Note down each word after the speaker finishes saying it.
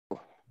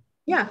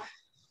Yeah.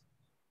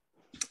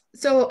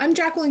 So I'm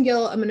Jacqueline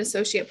Gill. I'm an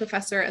associate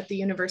professor at the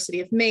University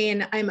of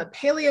Maine. I'm a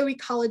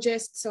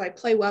paleoecologist, so I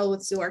play well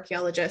with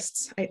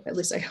zooarchaeologists. At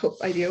least I hope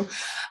I do.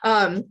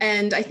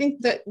 And I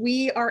think that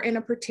we are in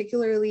a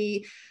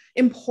particularly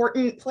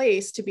important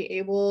place to be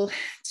able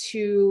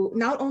to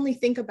not only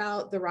think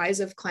about the rise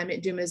of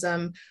climate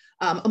doomism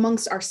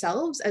amongst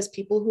ourselves as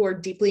people who are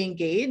deeply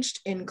engaged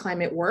in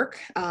climate work,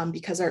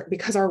 because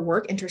our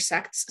work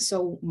intersects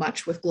so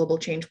much with global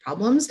change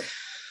problems,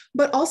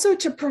 but also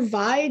to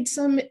provide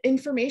some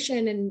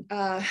information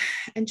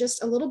and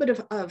just a little bit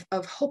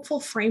of hopeful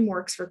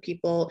frameworks for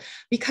people,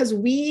 because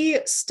we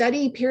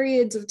study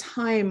periods of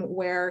time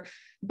where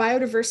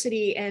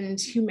biodiversity and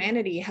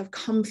humanity have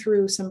come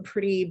through some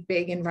pretty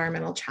big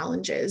environmental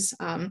challenges.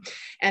 And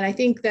I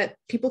think that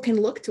people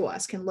can look to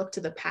us, can look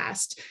to the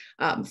past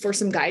for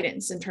some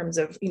guidance in terms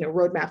of,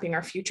 road mapping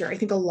our future. I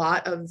think a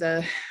lot of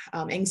the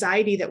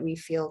anxiety that we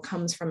feel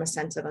comes from a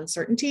sense of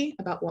uncertainty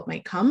about what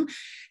might come.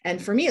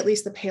 And for me, at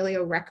least, the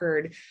paleo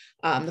record,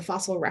 the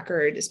fossil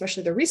record,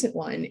 especially the recent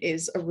one,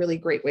 is a really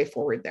great way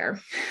forward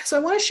there. So I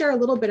want to share a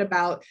little bit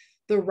about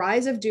the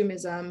rise of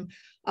doomism,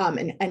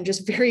 and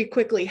just very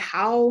quickly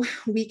how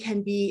we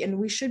can be and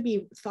we should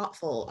be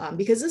thoughtful,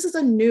 because this is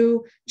a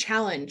new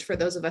challenge for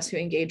those of us who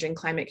engage in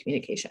climate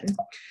communication.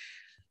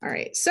 All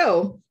right,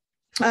 so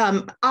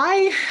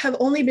I have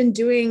only been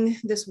doing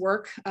this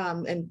work,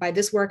 and by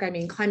this work I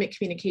mean climate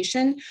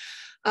communication,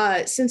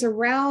 since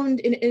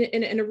around,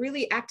 in a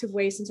really active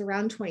way, since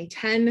around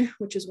 2010,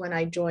 which is when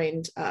I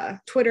joined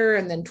Twitter,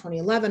 and then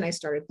 2011 I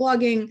started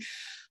blogging.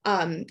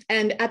 And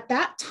at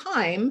that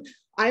time,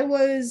 I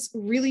was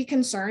really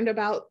concerned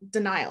about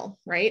denial,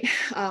 right?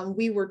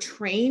 We were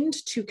trained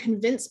to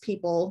convince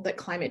people that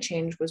climate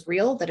change was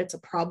real, that it's a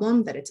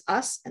problem, that it's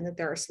us, and that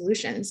there are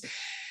solutions.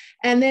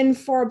 And then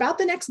for about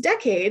the next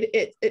decade,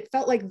 it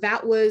felt like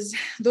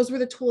those were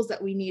the tools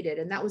that we needed,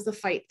 and that was the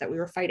fight that we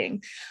were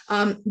fighting.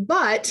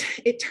 But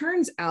it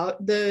turns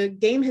out the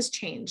game has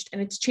changed,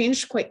 and it's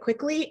changed quite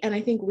quickly. And I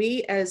think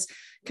we as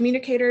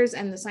communicators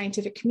and the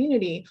scientific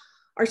community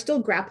are still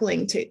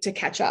grappling to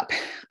catch up.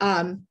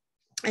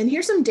 And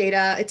here's some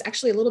data. It's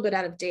actually a little bit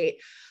out of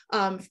date.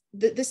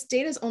 This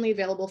data is only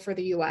available for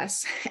the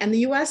US, and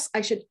the US,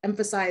 I should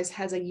emphasize,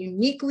 has a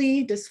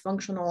uniquely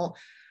dysfunctional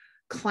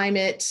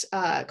climate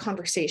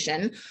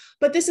conversation.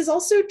 But this is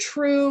also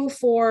true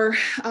for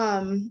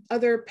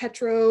other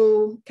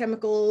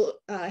petrochemical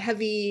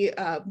heavy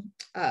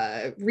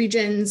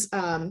regions,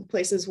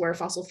 places where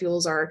fossil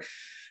fuels are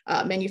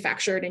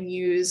manufactured and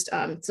used.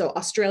 So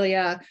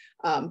Australia,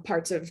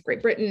 parts of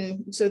Great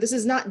Britain. So this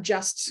is not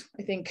just,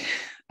 I think,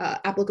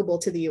 applicable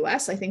to the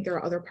US. I think there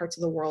are other parts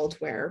of the world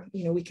where,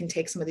 we can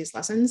take some of these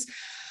lessons.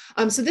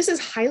 So this is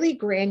highly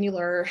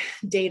granular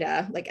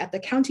data, like at the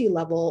county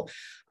level,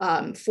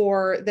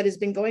 that has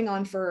been going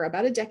on for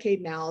about a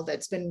decade now,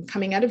 that's been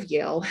coming out of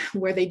Yale,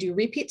 where they do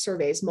repeat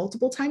surveys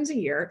multiple times a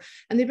year,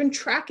 and they've been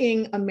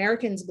tracking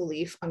Americans'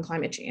 belief on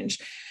climate change.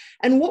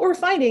 And what we're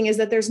finding is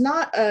that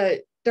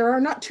there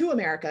are not two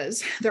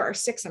Americas, there are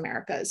 6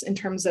 Americas in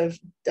terms of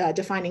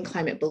defining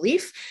climate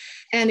belief.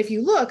 And if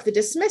you look, the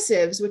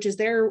dismissives, which is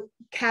their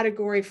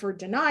category for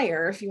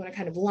denier, if you want to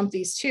kind of lump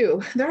these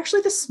two, they're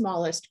actually the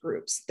smallest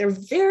groups. They're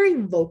very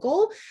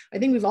vocal. I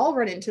think we've all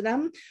run into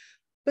them,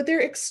 but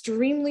they're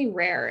extremely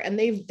rare. And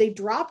they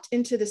dropped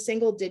into the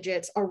single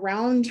digits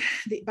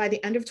by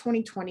the end of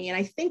 2020. And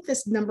I think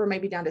this number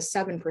might be down to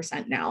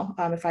 7% now,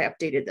 if I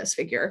updated this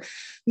figure.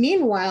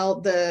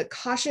 Meanwhile, the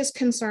cautious,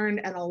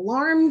 concerned, and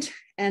alarmed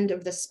end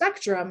of the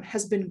spectrum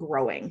has been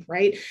growing,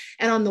 right?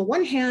 And on the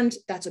one hand,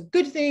 that's a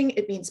good thing.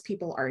 It means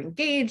people are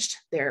engaged.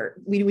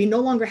 We no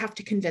longer have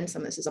to convince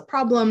them this is a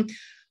problem.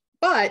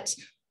 But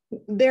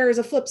there is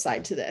a flip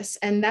side to this,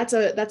 and that's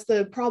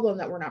the problem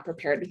that we're not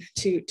prepared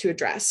to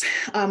address,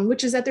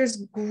 which is that there's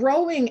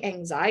growing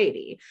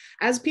anxiety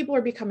as people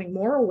are becoming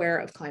more aware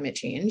of climate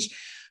change,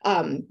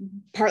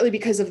 partly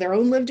because of their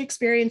own lived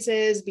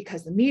experiences,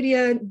 because the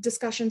media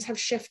discussions have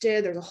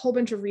shifted. There's a whole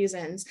bunch of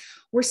reasons.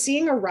 We're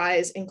seeing a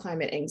rise in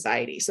climate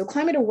anxiety. So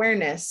climate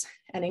awareness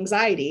and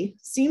anxiety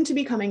seem to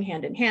be coming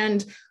hand in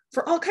hand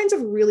for all kinds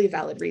of really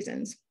valid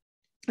reasons.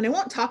 And I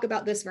won't talk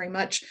about this very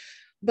much,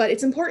 but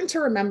it's important to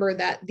remember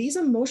that these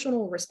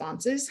emotional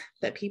responses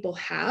that people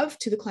have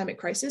to the climate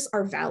crisis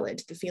are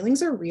valid. The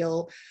feelings are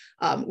real.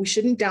 We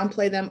shouldn't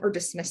downplay them or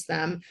dismiss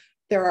them.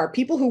 There are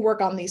people who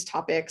work on these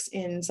topics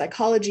in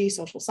psychology,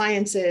 social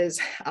sciences,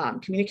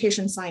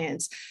 communication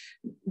science.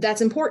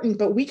 That's important,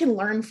 but we can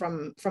learn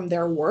from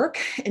their work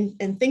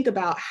and think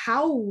about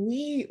how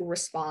we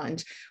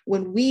respond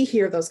when we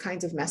hear those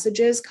kinds of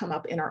messages come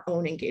up in our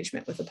own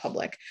engagement with the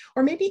public,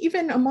 or maybe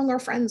even among our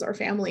friends, our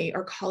family,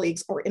 our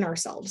colleagues, or in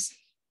ourselves.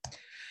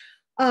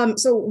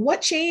 So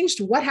what changed?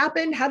 What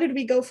happened? How did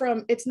we go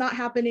from it's not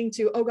happening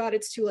to, oh God,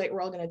 it's too late,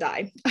 we're all going to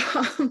die?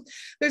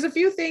 There's a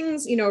few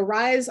things,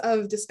 rise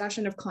of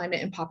discussion of climate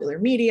in popular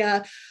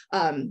media.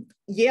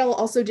 Yale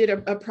also did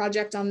a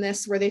project on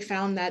this where they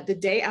found that the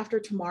day after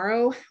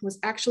tomorrow was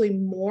actually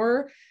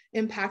more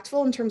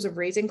impactful in terms of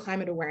raising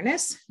climate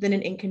awareness than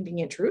an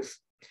inconvenient truth.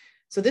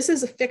 So this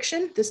is a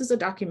fiction, this is a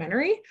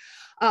documentary,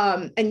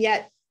 and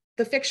yet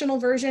the fictional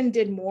version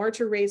did more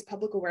to raise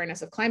public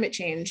awareness of climate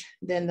change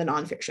than the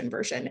nonfiction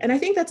version. And I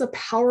think that's a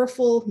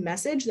powerful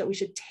message that we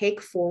should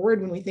take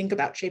forward when we think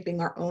about shaping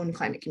our own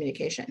climate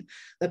communication.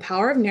 The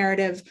power of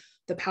narrative,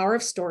 the power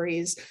of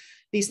stories,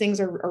 these things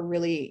are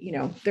really,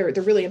 they're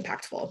really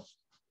impactful.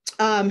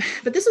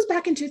 But this was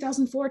back in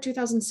 2004,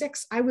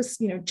 2006. I was,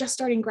 just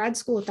starting grad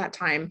school at that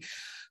time.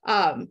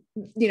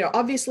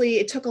 Obviously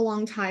it took a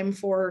long time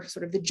for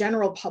sort of the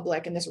general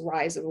public and this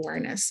rise of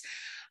awareness.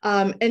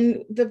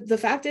 And the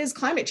fact is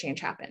climate change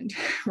happened,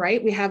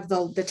 right? We have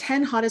the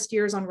 10 hottest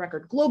years on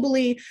record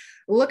globally.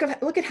 Look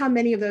at how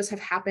many of those have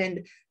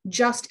happened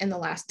just in the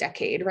last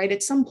decade, right?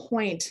 At some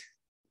point,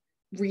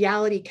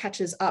 reality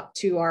catches up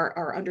to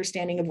our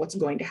understanding of what's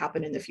going to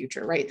happen in the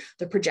future, right?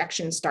 The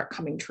projections start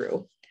coming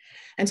true.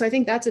 And so I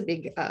think that's a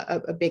big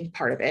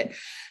part of it.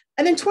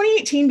 And then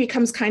 2018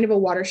 becomes kind of a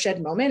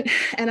watershed moment.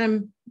 And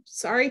I'm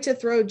sorry to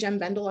throw Jem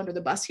Bendel under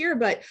the bus here,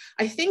 but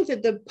I think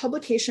that the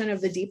publication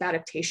of the Deep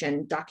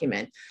Adaptation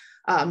document,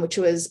 which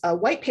was a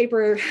white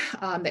paper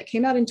that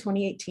came out in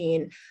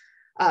 2018,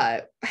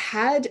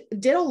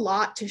 did a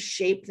lot to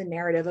shape the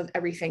narrative of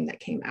everything that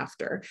came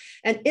after.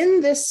 And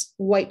in this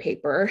white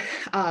paper,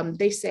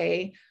 they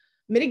say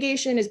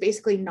mitigation is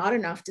basically not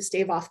enough to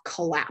stave off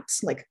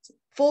collapse, like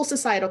full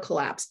societal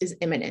collapse is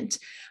imminent.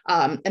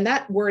 And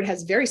that word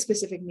has very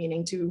specific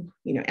meaning to,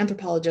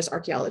 anthropologists,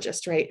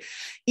 archaeologists, right?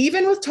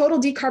 Even with total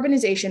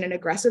decarbonization and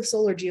aggressive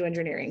solar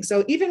geoengineering.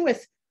 So even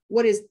with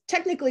what is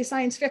technically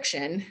science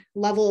fiction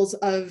levels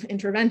of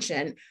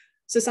intervention,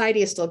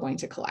 society is still going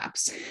to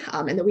collapse.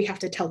 And that we have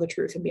to tell the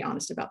truth and be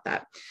honest about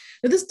that.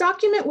 Now, this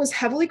document was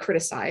heavily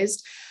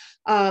criticized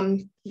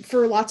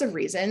for lots of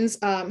reasons.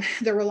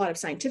 There were a lot of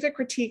scientific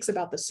critiques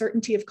about the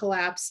certainty of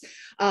collapse,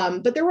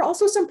 but there were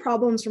also some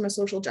problems from a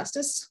social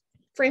justice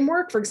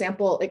framework. For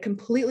example, it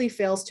completely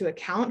fails to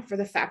account for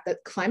the fact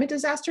that climate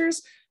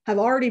disasters have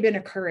already been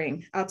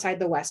occurring outside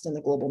the West and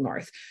the global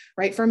North,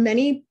 right? For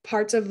many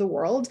parts of the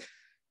world,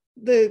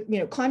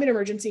 the climate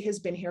emergency has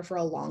been here for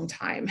a long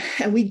time,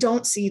 and we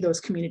don't see those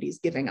communities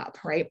giving up,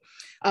 right?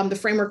 The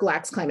framework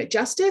lacks climate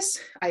justice,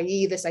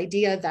 i.e. this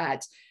idea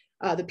that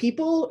the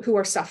people who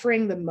are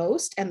suffering the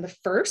most and the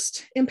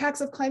first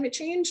impacts of climate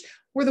change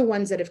were the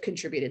ones that have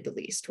contributed the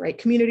least, right?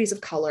 Communities of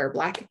color,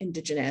 Black,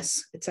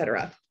 Indigenous, et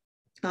cetera.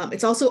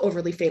 It's also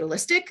overly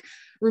fatalistic,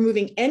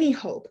 removing any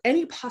hope,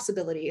 any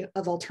possibility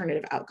of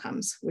alternative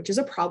outcomes, which is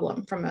a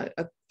problem from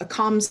a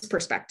comms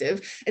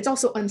perspective. It's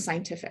also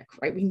unscientific,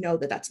 right? We know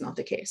that that's not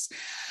the case.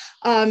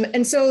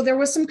 And so there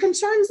was some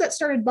concerns that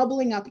started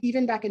bubbling up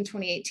even back in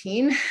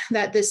 2018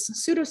 that this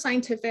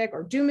pseudoscientific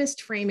or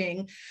doomist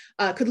framing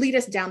could lead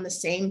us down the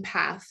same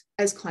path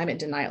as climate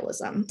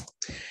denialism.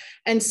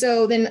 And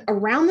so then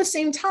around the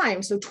same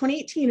time, so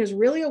 2018 is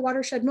really a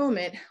watershed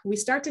moment, we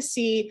start to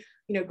see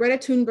Greta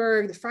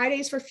Thunberg, the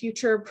Fridays for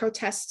Future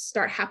protests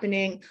start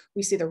happening.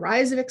 We see the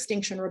rise of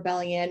Extinction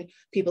Rebellion.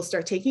 People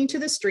start taking to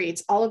the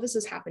streets. All of this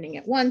is happening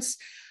at once.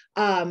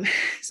 So,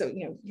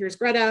 here's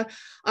Greta.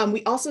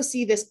 We also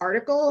see this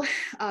article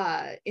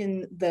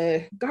in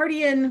The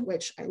Guardian,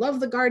 which I love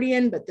The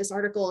Guardian, but this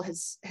article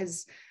has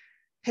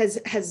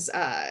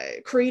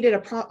created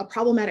a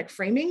problematic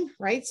framing,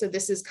 right? So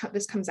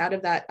this comes out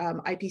of that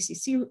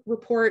IPCC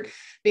report,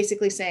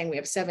 basically saying we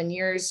have 7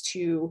 years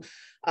to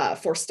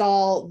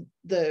forestall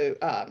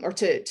or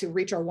to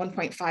reach our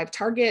 1.5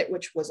 target,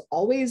 which was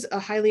always a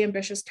highly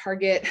ambitious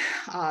target.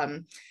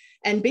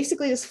 And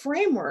basically this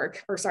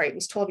framework, it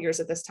was 12 years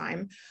at this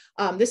time,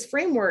 this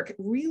framework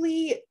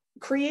really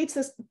creates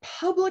this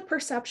public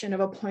perception of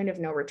a point of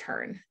no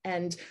return.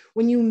 And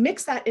when you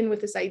mix that in with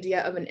this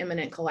idea of an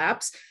imminent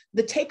collapse,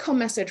 the take-home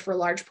message for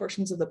large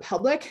portions of the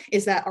public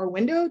is that our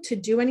window to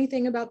do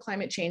anything about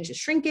climate change is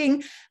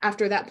shrinking.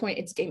 After that point,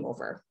 it's game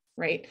over,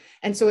 right?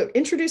 And so it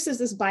introduces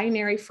this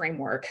binary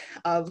framework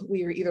of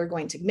we are either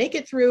going to make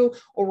it through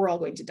or we're all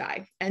going to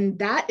die. And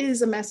that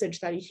is a message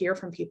that you hear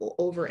from people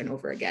over and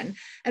over again.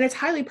 And it's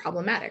highly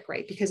problematic,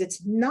 right? Because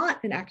it's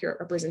not an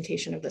accurate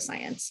representation of the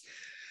science.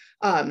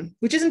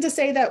 Which isn't to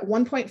say that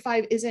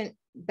 1.5 isn't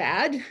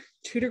bad,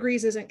 2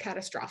 degrees isn't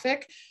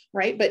catastrophic,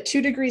 right? But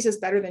 2 degrees is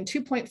better than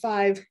 2.5,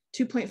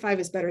 2.5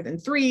 is better than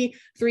 3,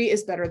 3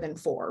 is better than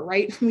 4,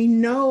 right? We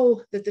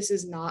know that this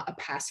is not a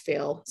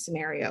pass-fail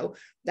scenario,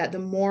 that the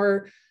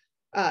more,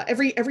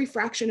 every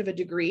fraction of a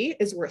degree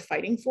is worth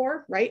fighting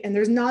for, right? And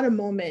there's not a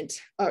moment,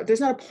 there's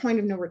not a point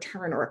of no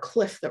return or a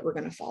cliff that we're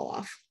gonna fall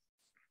off.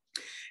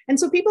 And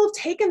so people have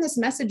taken this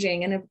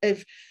messaging and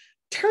have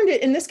turned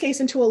it, in this case,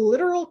 into a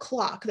literal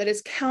clock that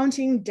is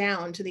counting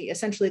down to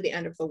essentially the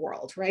end of the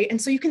world, right? And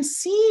so you can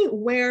see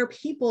where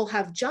people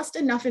have just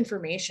enough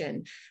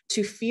information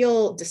to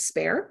feel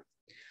despair,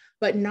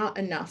 but not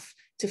enough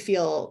to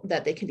feel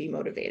that they can be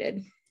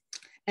motivated.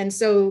 And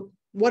so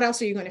what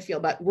else are you going to feel?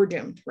 But we're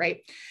doomed,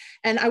 right?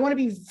 And I want to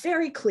be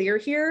very clear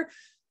here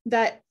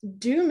that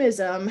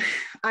doomism,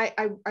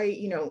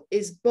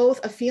 is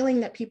both a feeling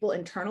that people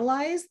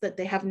internalize, that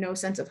they have no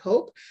sense of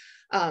hope,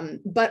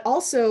 But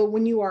also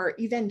when you are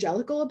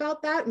evangelical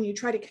about that, when you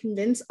try to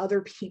convince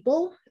other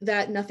people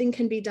that nothing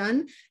can be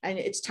done and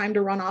it's time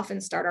to run off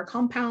and start our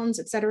compounds,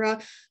 et cetera,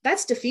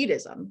 that's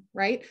defeatism,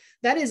 right?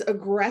 That is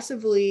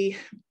aggressively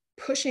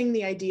pushing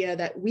the idea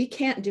that we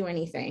can't do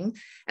anything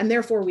and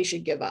therefore we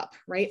should give up,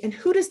 right? And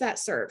who does that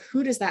serve?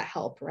 Who does that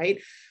help,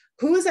 right?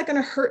 Who is that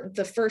going to hurt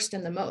the first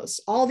and the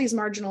most? All these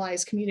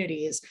marginalized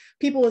communities,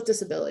 people with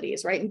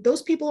disabilities, right? And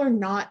those people are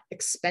not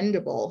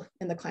expendable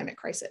in the climate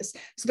crisis.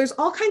 So there's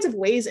all kinds of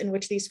ways in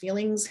which these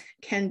feelings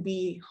can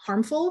be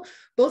harmful,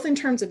 both in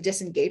terms of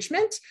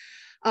disengagement,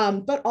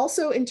 but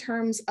also in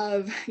terms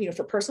of,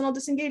 for personal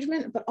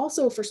disengagement, but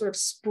also for sort of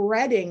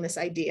spreading this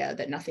idea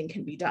that nothing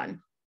can be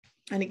done.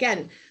 And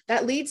again,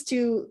 that leads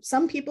to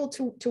some people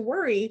to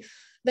worry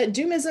that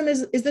doomism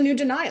is the new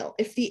denial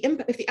if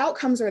the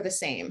outcomes are the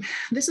same.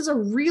 This is a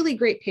really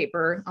great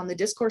paper on the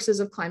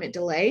discourses of climate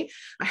delay.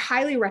 I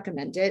highly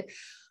recommend it.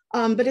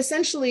 But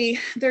essentially,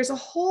 there's a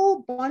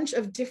whole bunch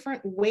of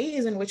different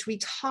ways in which we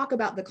talk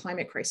about the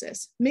climate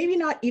crisis, maybe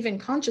not even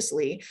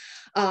consciously.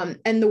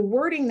 And the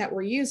wording that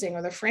we're using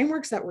or the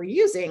frameworks that we're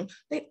using,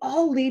 they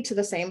all lead to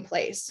the same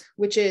place,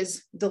 which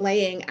is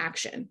delaying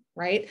action,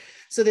 right?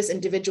 So this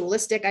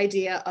individualistic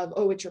idea of,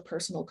 oh, it's your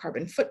personal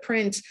carbon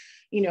footprint.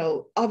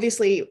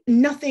 Obviously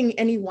nothing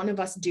any one of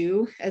us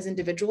do as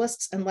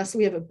individualists, unless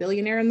we have a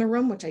billionaire in the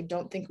room, which I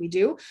don't think we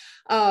do,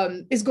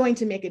 is going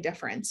to make a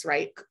difference,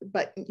 right?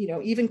 But,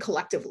 even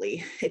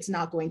collectively, it's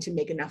not going to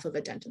make enough of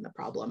a dent in the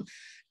problem.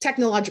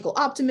 Technological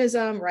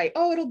optimism, right?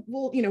 Oh,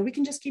 we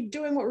can just keep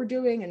doing what we're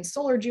doing and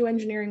solar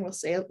geoengineering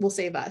will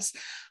save us.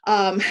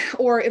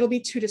 Or it'll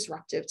be too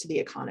disruptive to the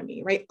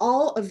economy, right?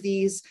 All of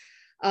these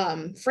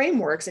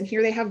frameworks, and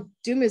here they have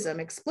doomism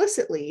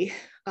explicitly,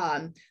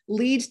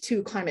 lead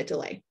to climate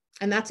delay.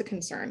 And that's a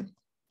concern.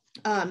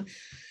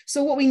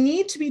 So what we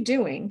need to be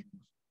doing,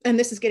 and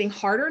this is getting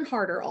harder and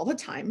harder all the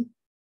time,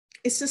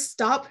 is to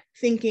stop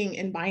thinking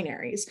in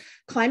binaries.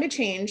 Climate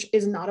change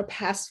is not a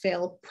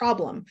pass-fail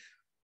problem.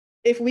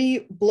 If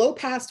we blow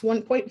past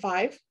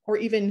 1.5 or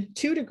even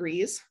 2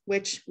 degrees,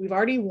 which we've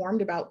already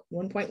warmed about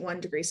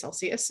 1.1 degrees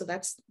Celsius, so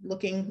that's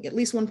looking, at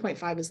least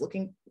 1.5 is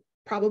looking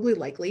probably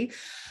likely.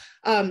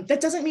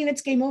 That doesn't mean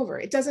it's game over.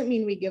 It doesn't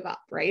mean we give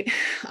up, right?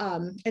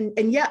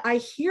 And yet I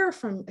hear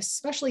from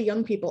especially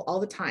young people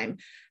all the time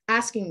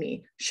asking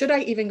me, should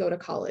I even go to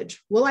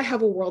college? Will I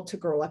have a world to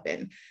grow up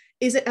in?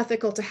 Is it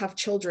ethical to have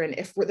children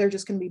if they're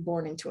just going to be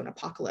born into an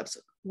apocalypse?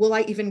 Will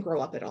I even grow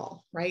up at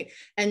all, right?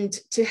 And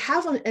to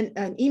have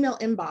an email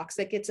inbox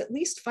that gets at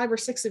least 5 or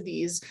 6 of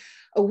these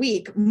a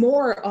week,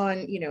 more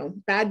on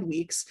bad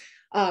weeks,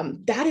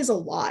 that is a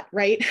lot,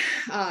 right?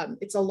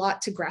 It's a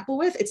lot to grapple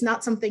with. It's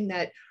not something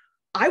that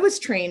I was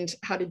trained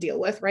how to deal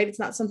with, right? It's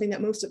not something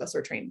that most of us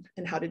are trained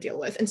in how to deal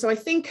with. And so I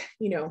think,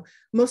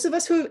 most of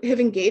us who have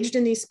engaged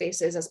in these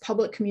spaces as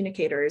public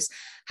communicators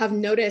have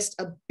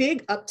noticed a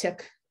big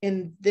uptick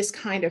in this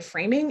kind of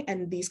framing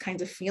and these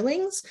kinds of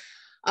feelings,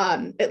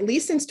 at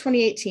least since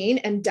 2018,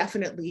 and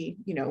definitely,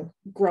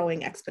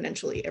 growing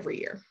exponentially every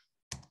year.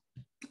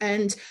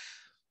 And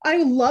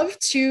I love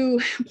to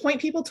point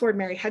people toward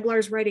Mary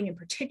Heglar's writing in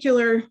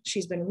particular.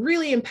 She's been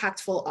really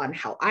impactful on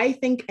how I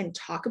think and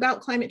talk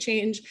about climate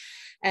change.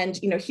 And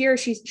here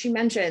she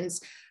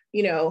mentions,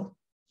 you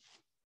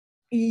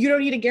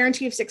don't need a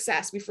guarantee of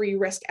success before you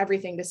risk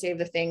everything to save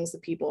the things, the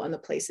people, and the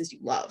places you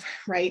love,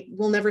 right?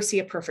 We'll never see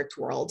a perfect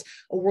world.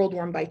 A world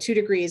warmed by 2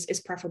 degrees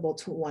is preferable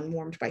to one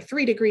warmed by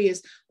 3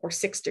 degrees or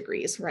 6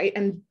 degrees, right?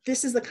 And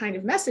this is the kind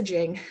of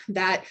messaging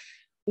that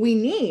we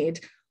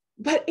need,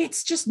 but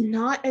it's just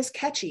not as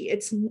catchy.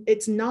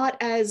 It's not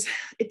as,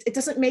 it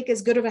doesn't make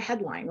as good of a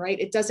headline, right?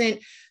 It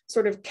doesn't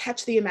sort of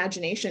catch the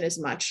imagination as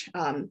much.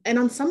 And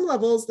on some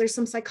levels, there's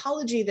some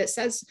psychology that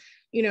says,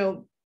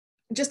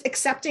 just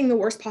accepting the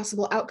worst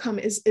possible outcome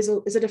is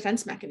a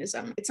defense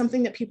mechanism. It's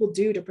something that people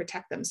do to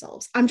protect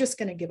themselves. I'm just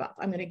going to give up.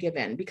 I'm going to give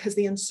in because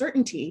the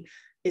uncertainty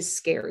is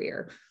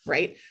scarier,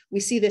 right? We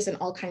see this in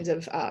all kinds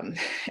of,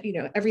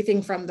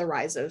 everything from the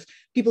rise of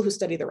people who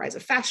study the rise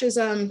of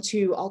fascism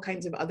to all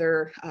kinds of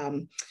other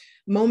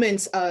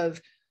moments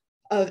of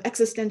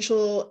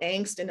existential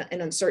angst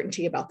and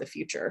uncertainty about the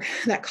future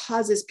that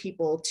causes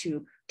people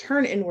to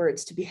turn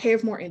inwards, to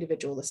behave more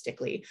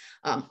individualistically,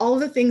 all of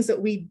the things that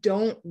we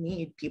don't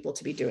need people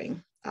to be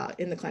doing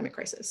in the climate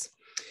crisis.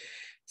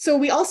 So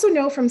we also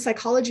know from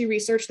psychology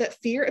research that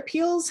fear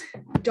appeals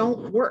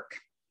don't work.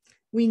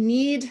 We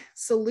need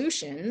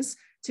solutions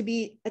to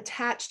be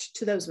attached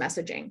to those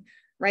messaging,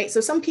 right? So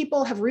some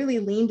people have really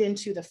leaned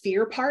into the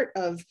fear part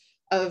of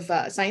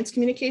science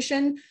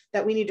communication,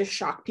 that we need to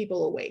shock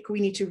people awake. We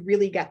need to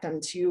really get them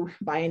to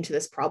buy into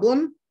this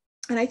problem.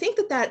 And I think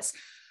that that's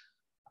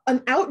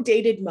an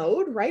outdated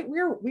mode, right?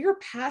 We're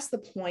past the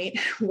point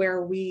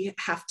where we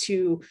have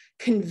to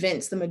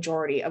convince the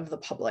majority of the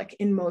public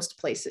in most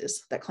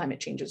places that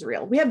climate change is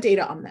real. We have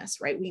data on this,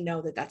 right? We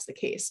know that that's the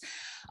case.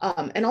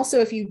 And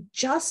also, if you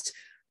just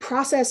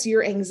process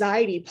your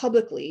anxiety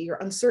publicly, your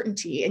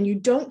uncertainty, and you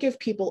don't give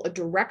people a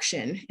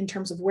direction in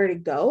terms of where to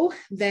go,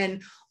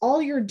 then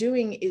all you're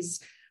doing is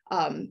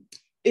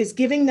is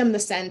giving them the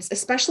sense,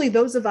 especially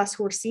those of us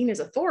who are seen as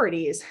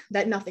authorities,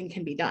 that nothing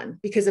can be done.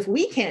 Because if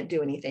we can't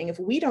do anything, if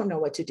we don't know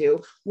what to do,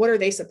 what are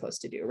they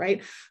supposed to do,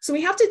 right? So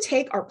we have to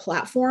take our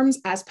platforms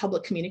as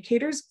public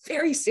communicators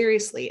very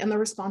seriously and the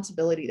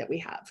responsibility that we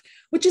have,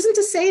 which isn't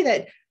to say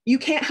that you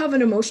can't have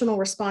an emotional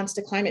response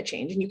to climate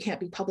change and you can't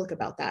be public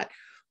about that.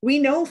 We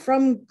know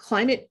from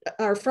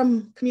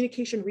from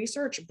communication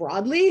research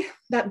broadly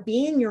that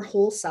being your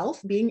whole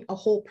self, being a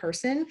whole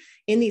person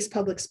in these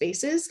public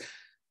spaces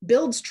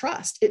builds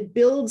trust. It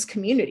builds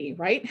community,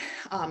 right?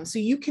 So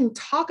you can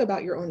talk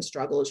about your own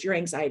struggles, your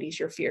anxieties,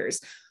 your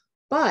fears,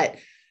 but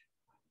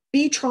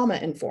be trauma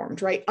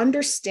informed, right?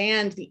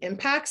 Understand the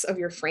impacts of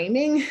your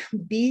framing,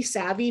 be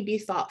savvy, be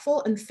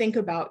thoughtful, and think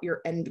about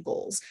your end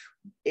goals.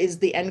 Is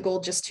the end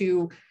goal just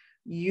to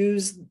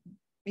use,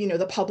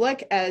 the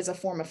public as a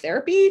form of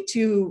therapy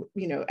to,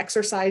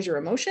 exercise your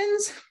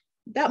emotions?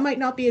 That might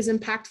not be as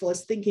impactful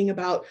as thinking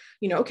about,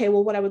 okay,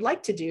 well, what I would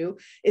like to do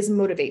is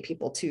motivate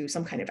people to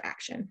some kind of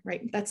action,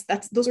 right?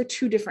 Those are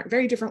two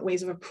very different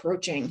ways of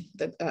approaching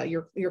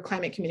your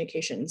climate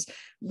communications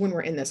when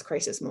we're in this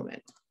crisis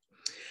moment.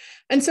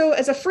 And so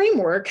as a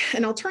framework,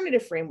 an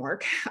alternative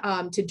framework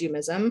to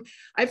doomism,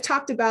 I've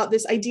talked about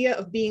this idea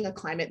of being a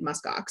climate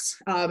Musk Ox.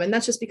 And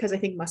that's just because I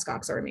think Musk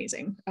Ox are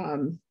amazing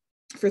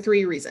for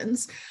 3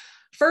 reasons.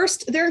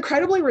 First, they're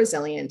incredibly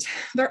resilient.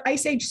 They're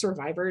ice age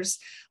survivors.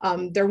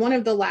 They're one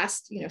of the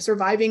last,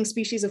 surviving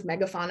species of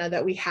megafauna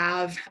that we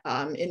have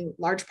in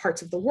large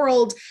parts of the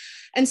world.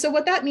 And so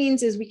what that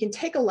means is we can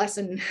take a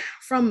lesson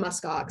from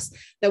Musk Ox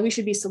that we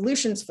should be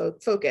solutions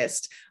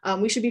focused.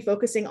 We should be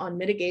focusing on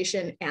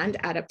mitigation and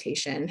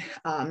adaptation.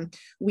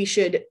 We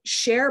should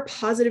share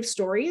positive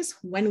stories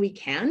when we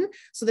can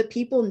so that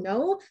people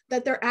know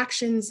that their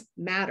actions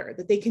matter,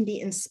 that they can be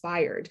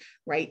inspired,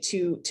 right,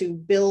 to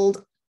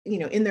build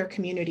in their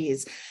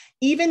communities,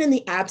 even in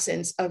the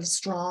absence of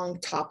strong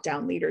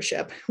top-down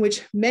leadership,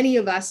 which many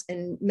of us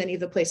in many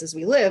of the places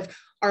we live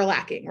are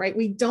lacking, right?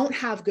 We don't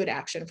have good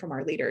action from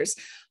our leaders,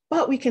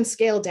 but we can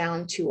scale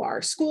down to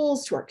our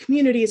schools, to our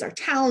communities, our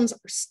towns, our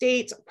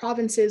states, our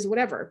provinces,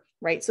 whatever,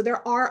 right? So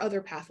there are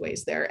other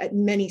pathways there at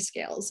many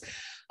scales.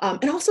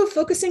 And also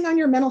focusing on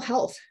your mental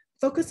health,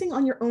 focusing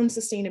on your own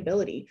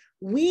sustainability.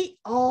 We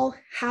all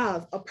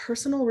have a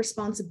personal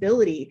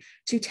responsibility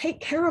to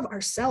take care of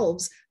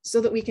ourselves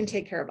so that we can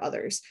take care of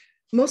others.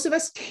 Most of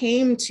us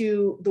came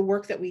to the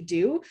work that we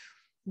do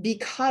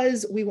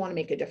because we want to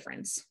make a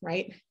difference,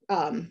 right?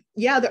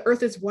 Yeah, the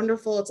earth is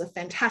wonderful. It's a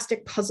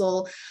fantastic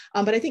puzzle.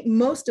 But I think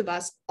most of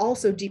us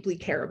also deeply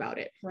care about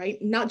it, right?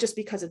 Not just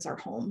because it's our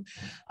home.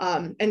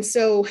 And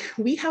so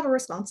we have a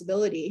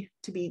responsibility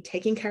to be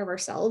taking care of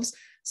ourselves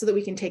so that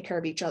we can take care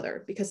of each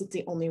other, because it's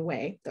the only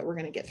way that we're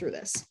going to get through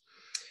this.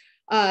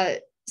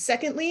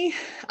 Secondly,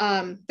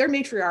 they're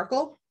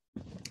matriarchal.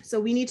 So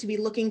we need to be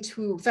looking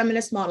to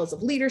feminist models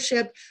of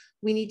leadership.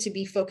 We need to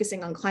be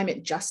focusing on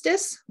climate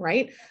justice,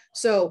 right?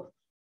 So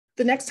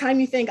the next time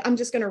you think I'm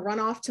just going to run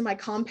off to my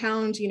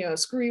compound,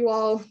 screw you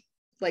all,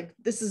 like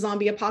this is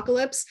zombie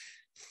apocalypse,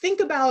 think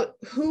about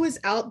who is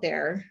out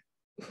there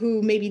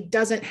who maybe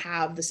doesn't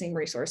have the same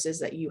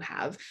resources that you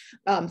have.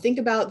 Think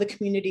about the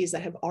communities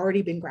that have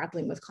already been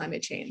grappling with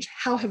climate change.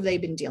 How have they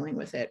been dealing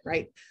with it,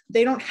 right?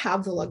 They don't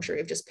have the luxury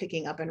of just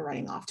picking up and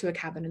running off to a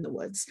cabin in the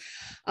woods.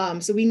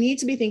 So we need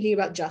to be thinking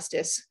about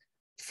justice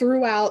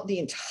throughout the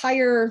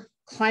entire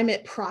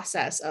climate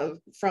process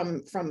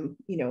from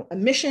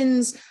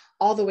emissions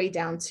all the way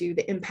down to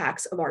the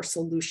impacts of our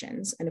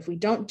solutions. And if we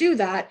don't do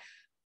that,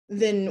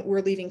 then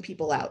we're leaving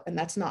people out, and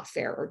that's not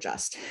fair or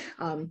just.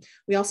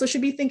 We also should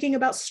be thinking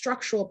about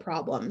structural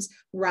problems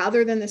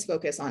rather than this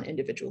focus on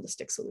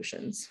individualistic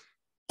solutions.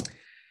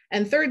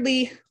 And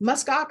thirdly,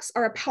 Musk Ox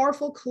are a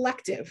powerful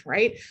collective,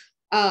 right?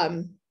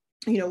 When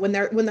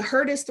the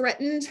herd is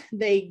threatened,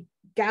 they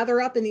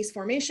gather up in these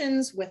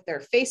formations with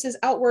their faces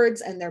outwards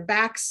and their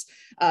backs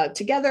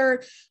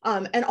together.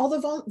 And all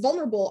the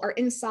vulnerable are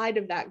inside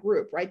of that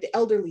group, right? The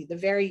elderly, the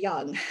very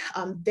young.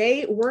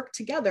 They work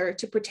together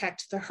to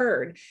protect the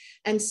herd.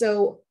 And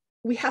so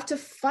we have to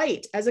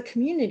fight as a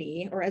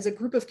community or as a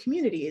group of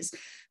communities,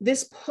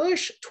 this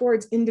push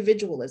towards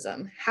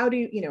individualism. How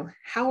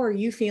are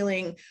you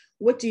feeling?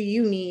 What do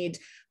you need?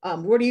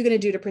 What are you going to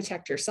do to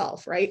protect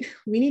yourself, right?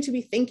 We need to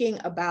be thinking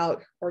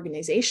about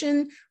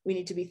organization. We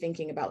need to be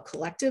thinking about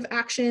collective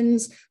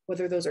actions,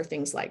 whether those are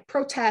things like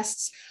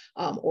protests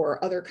or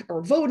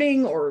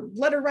voting or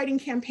letter writing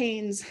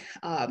campaigns.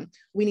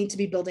 We need to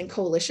be building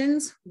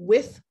coalitions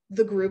with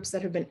the groups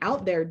that have been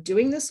out there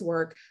doing this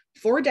work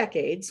for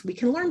decades. We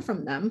can learn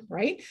from them,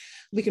 right?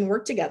 We can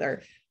work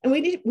together. And we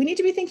need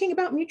to be thinking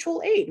about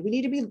mutual aid. We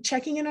need to be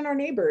checking in on our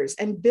neighbors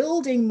and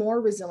building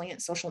more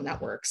resilient social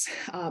networks,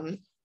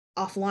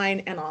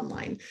 offline and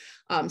online,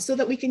 so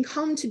that we can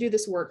come to do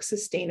this work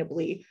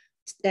sustainably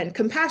and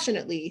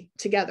compassionately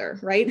together,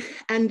 right?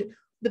 And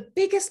the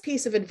biggest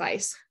piece of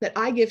advice that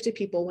I give to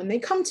people when they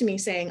come to me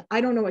saying,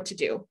 I don't know what to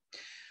do,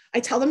 I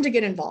tell them to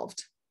get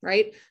involved,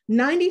 right?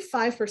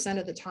 95%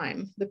 of the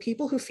time, the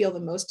people who feel the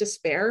most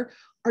despair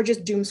are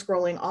just doom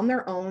scrolling on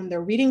their own.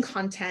 They're reading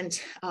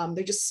content.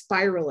 They're just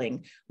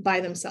spiraling by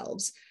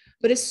themselves.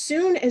 But as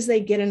soon as they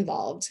get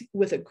involved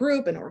with a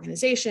group, an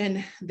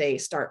organization, they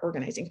start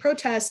organizing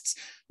protests,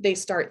 they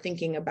start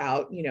thinking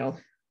about,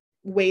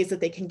 ways that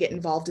they can get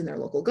involved in their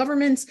local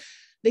governments,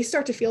 they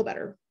start to feel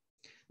better.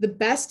 The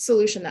best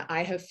solution that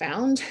I have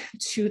found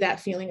to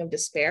that feeling of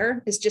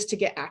despair is just to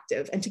get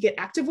active and to get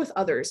active with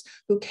others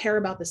who care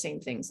about the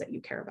same things that you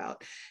care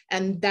about.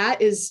 And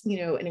that is,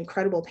 an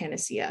incredible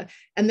panacea.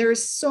 And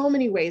there's so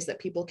many ways that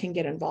people can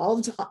get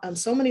involved on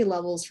so many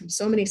levels from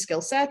so many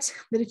skill sets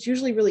that it's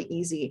usually really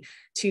easy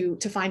to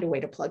find a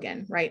way to plug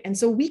in, right? And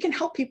so we can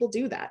help people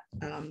do that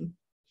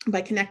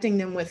by connecting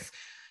them with,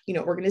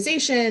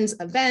 organizations,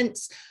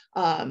 events,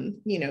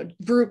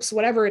 groups,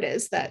 whatever it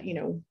is that,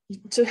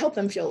 to help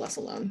them feel less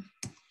alone.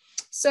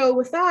 So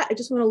with that, I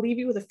just want to leave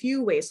you with a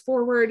few ways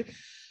forward.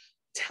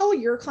 Tell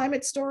your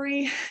climate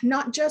story,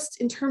 not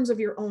just in terms of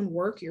your own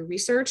work, your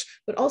research,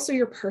 but also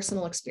your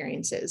personal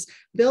experiences.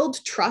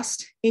 Build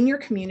trust in your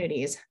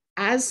communities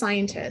as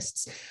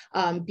scientists,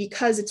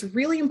 because it's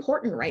really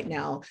important right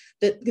now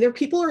that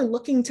people are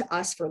looking to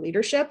us for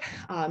leadership.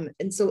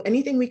 And so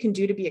anything we can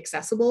do to be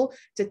accessible,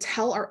 to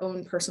tell our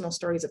own personal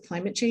stories of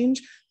climate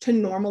change, to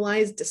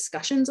normalize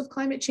discussions of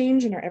climate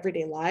change in our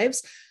everyday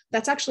lives,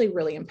 that's actually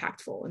really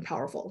impactful and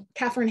powerful.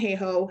 Katharine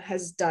Hayhoe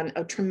has done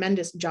a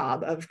tremendous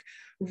job of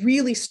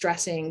really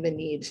stressing the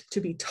need to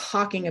be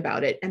talking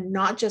about it and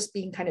not just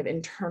being kind of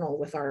internal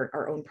with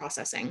our own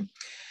processing.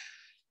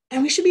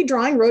 And we should be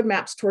drawing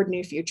roadmaps toward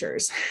new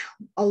futures.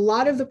 A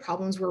lot of the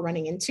problems we're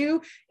running into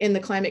in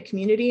the climate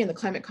community and the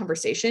climate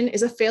conversation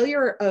is a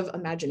failure of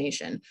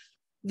imagination.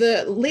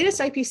 The latest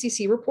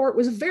IPCC report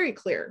was very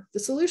clear. The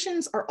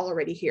solutions are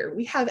already here.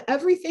 We have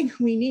everything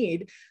we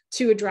need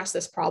to address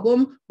this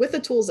problem with the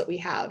tools that we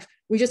have.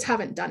 We just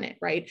haven't done it,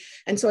 right?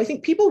 And so I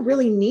think people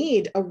really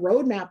need a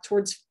roadmap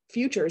towards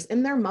futures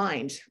in their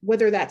mind,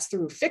 whether that's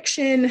through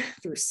fiction,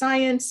 through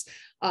science,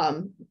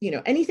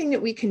 anything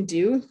that we can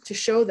do to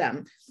show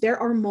them there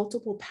are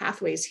multiple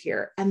pathways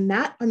here. And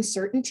that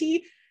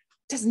uncertainty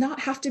does not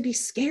have to be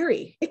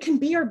scary. It can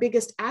be our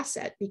biggest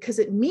asset because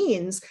it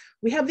means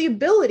we have the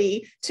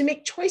ability to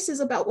make choices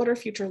about what our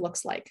future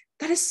looks like.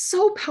 That is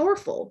so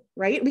powerful,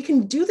 right? We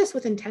can do this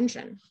with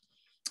intention.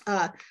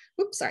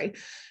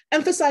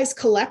 Emphasize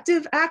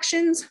collective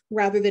actions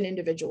rather than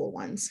individual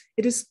ones.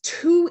 It is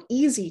too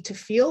easy to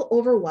feel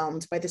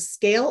overwhelmed by the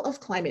scale of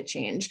climate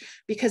change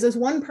because as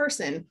one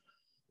person,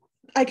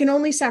 I can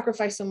only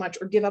sacrifice so much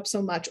or give up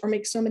so much or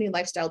make so many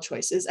lifestyle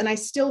choices, and I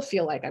still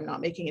feel like I'm not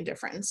making a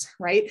difference,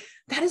 right?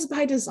 That is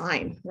by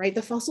design, right?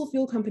 The fossil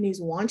fuel companies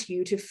want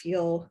you to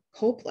feel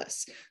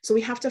hopeless. So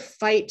we have to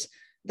fight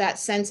that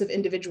sense of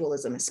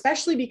individualism,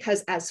 especially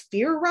because as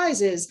fear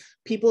rises,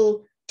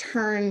 people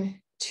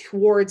turn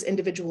towards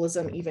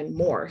individualism even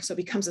more. So it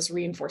becomes this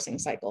reinforcing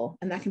cycle,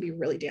 and that can be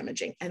really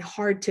damaging and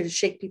hard to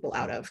shake people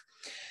out of.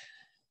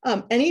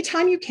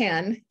 Anytime you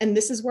can, and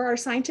this is where our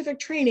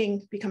scientific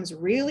training becomes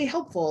really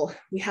helpful,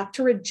 we have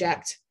to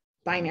reject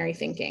binary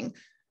thinking.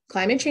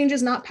 Climate change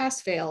is not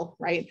pass fail,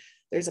 right?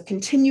 There's a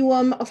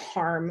continuum of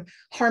harm.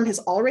 Harm has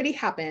already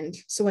happened.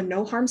 So a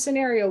no harm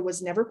scenario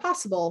was never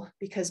possible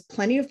because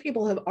plenty of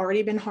people have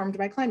already been harmed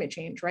by climate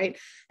change, right?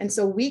 And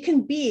so we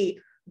can be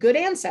good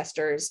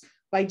ancestors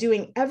by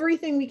doing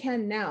everything we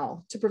can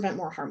now to prevent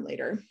more harm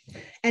later.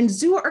 And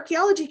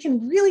zooarchaeology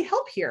can really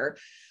help here.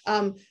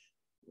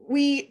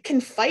 We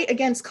can fight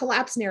against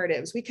collapse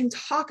narratives. We can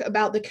talk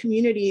about the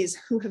communities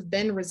who have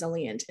been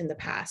resilient in the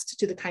past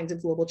to the kinds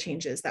of global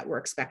changes that we're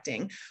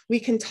expecting.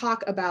 We can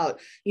talk about,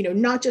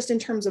 not just in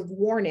terms of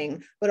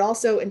warning, but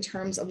also in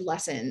terms of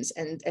lessons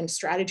and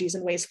strategies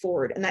and ways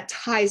forward. And that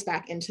ties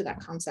back into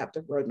that concept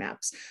of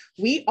roadmaps.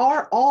 We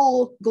are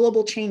all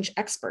global change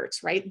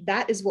experts, right?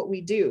 That is what we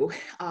do.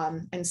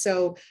 And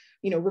so,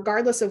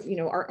 regardless of,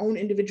 our own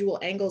individual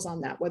angles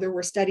on that, whether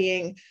we're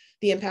studying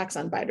the impacts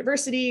on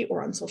biodiversity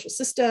or on social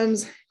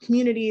systems,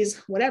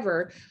 communities,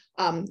 whatever,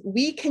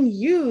 we can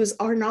use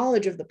our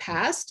knowledge of the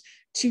past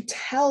to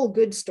tell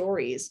good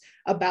stories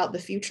about the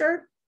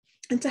future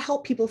and to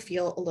help people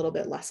feel a little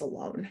bit less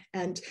alone.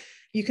 And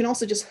you can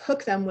also just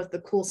hook them with the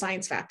cool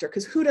science factor,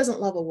 because who doesn't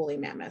love a woolly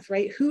mammoth,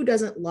 right? Who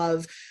doesn't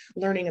love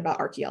learning about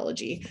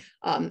archaeology?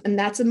 And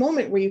that's a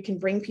moment where you can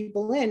bring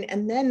people in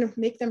and then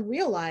make them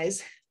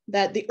realize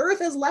that the Earth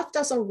has left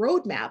us a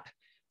roadmap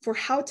for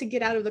how to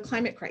get out of the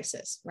climate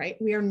crisis, right?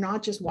 We are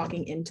not just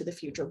walking into the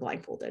future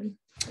blindfolded.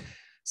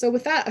 So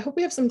with that, I hope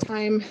we have some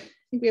time. I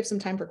think we have some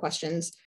time for questions.